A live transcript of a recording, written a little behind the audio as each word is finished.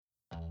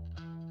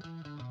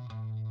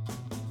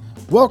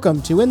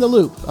Welcome to In the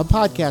Loop, a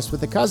podcast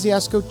with the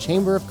Kosciuszko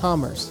Chamber of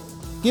Commerce,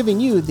 giving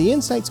you the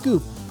inside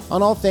scoop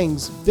on all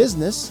things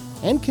business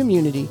and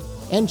community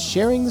and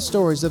sharing the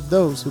stories of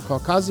those who call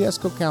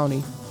Kosciuszko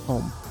County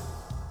home.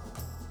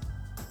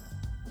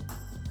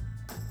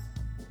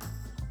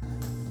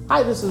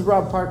 Hi, this is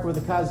Rob Parker with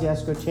the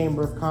Kosciuszko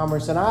Chamber of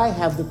Commerce, and I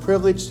have the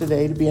privilege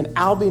today to be in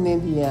Albion,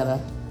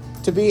 Indiana,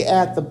 to be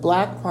at the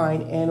Black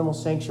Pine Animal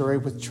Sanctuary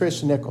with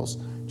Trish Nichols.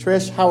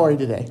 Trish, how are you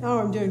today? Oh,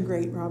 I'm doing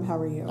great, Rob. How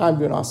are you? I'm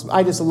doing awesome.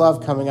 I just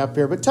love coming up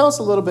here. But tell us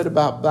a little bit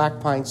about Black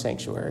Pine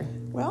Sanctuary.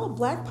 Well,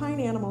 Black Pine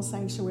Animal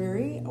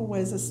Sanctuary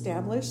was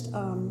established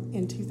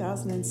in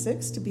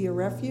 2006 to be a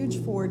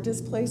refuge for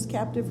displaced,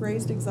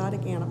 captive-raised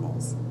exotic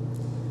animals.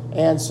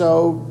 And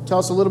so tell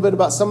us a little bit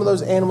about some of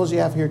those animals you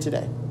have here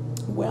today.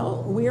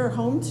 Well, we are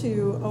home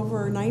to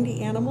over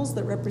 90 animals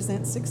that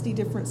represent 60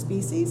 different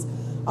species.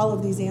 All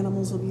of these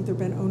animals have either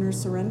been owner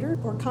surrendered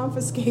or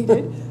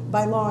confiscated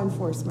by law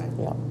enforcement.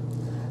 Yeah.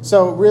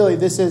 So really,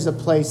 this is a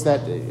place that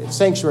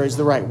sanctuary is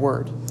the right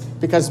word,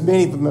 because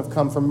many of them have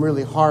come from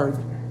really hard,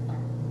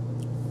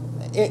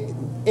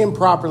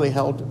 improperly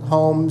held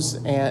homes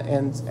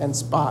and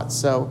spots.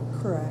 So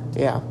correct.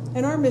 Yeah.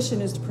 And our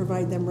mission is to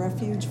provide them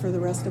refuge for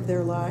the rest of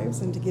their lives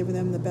and to give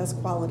them the best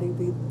quality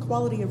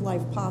of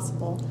life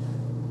possible.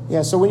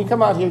 Yeah. So when you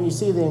come out here and you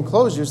see the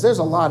enclosures, there's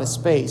a lot of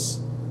space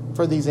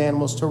for these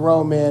animals to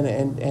roam in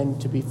and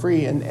to be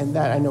free, and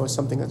that I know is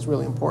something that's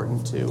really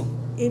important too.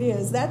 It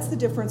is. That's the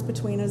difference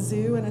between a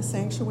zoo and a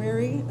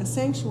sanctuary. A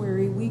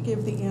sanctuary, we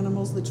give the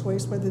animals the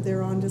choice whether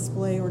they're on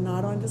display or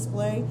not on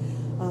display.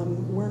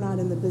 We're not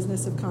in the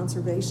business of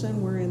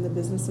conservation. We're in the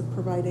business of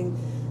providing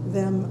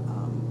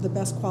them the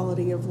best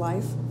quality of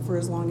life for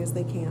as long as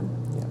they can.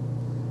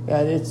 Yeah,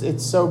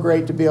 it's so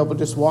great to be able to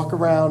just walk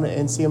around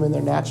and see them in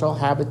their natural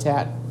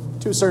habitat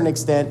to a certain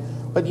extent,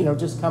 but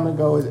just come and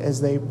go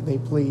as they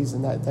please,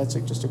 and that's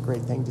just a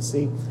great thing to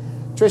see.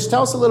 Trish,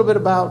 tell us a little bit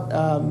about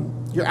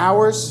your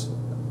hours.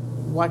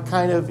 What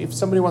kind of, if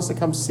somebody wants to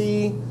come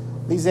see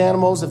these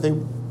animals, if they,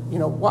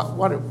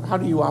 how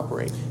do you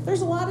operate?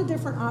 There's a lot of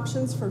different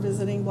options for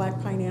visiting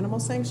Black Pine Animal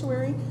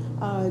Sanctuary.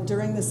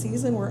 During the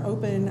season, we're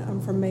open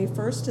from May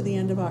 1st to the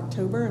end of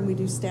October, and we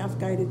do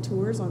staff-guided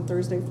tours on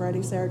Thursday,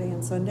 Friday, Saturday,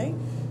 and Sunday.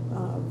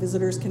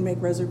 Visitors can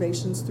make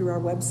reservations through our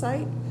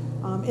website.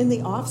 In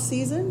the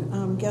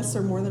off-season, guests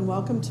are more than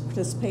welcome to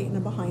participate in a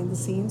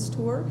behind-the-scenes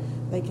tour.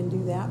 They can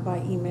do that by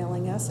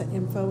emailing us at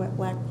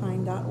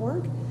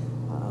info@blackpine.org.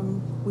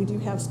 We do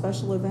have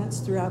special events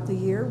throughout the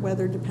year,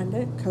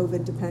 weather-dependent,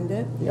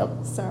 COVID-dependent. Yep.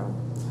 So,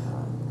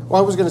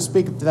 well, I was going to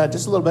speak to that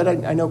just a little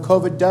bit. I know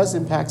COVID does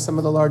impact some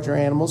of the larger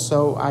animals,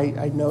 so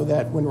I know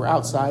that when we're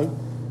outside,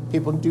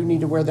 people do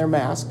need to wear their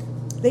mask.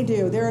 They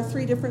do. There are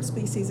 3 different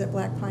species at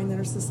Black Pine that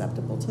are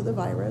susceptible to the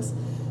virus.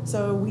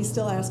 So we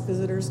still ask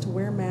visitors to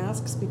wear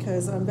masks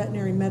because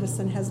veterinary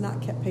medicine has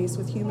not kept pace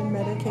with human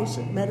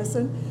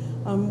medicine.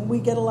 We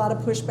get a lot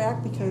of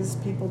pushback because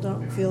people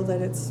don't feel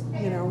that it's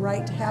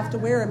right to have to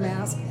wear a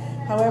mask.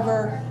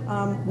 However,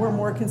 we're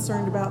more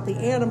concerned about the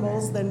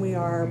animals than we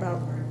are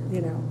about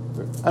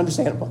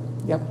Understandable.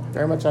 Yep,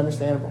 very much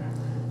understandable.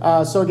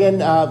 So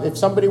again, if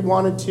somebody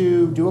wanted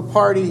to do a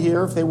party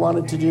here, if they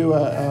wanted to do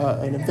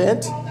an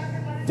event,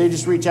 they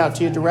just reach out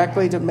to you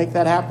directly to make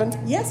that happen?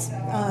 Yes,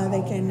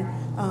 they can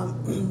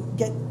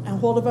get a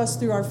hold of us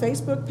through our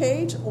Facebook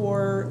page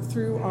or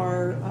through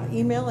our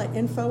email at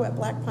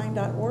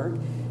info@blackpine.org,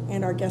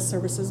 and our guest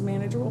services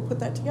manager will put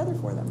that together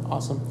for them.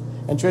 Awesome.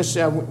 And Trish,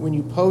 when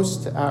you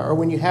post or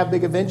when you have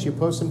big events, you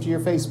post them to your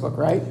Facebook,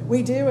 right?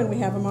 We do, and we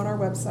have them on our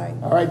website.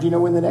 All right. Do you know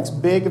when the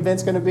next big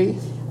event's going to be?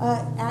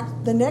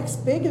 The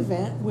next big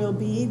event will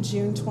be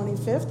June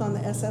 25th on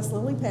the SS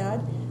Lily Pad.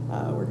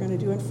 We're going to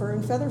do a fur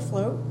and feather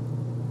float.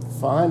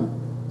 Fun.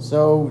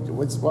 So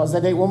what was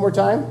that date one more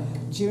time?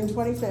 June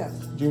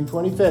 25th. June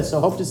 25th.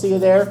 So hope to see you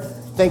there.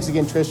 Thanks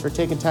again, Trish, for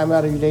taking time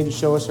out of your day to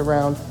show us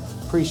around.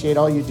 Appreciate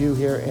all you do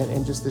here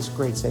and just this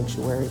great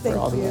sanctuary for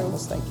all the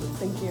animals. Thank you.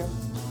 Thank you.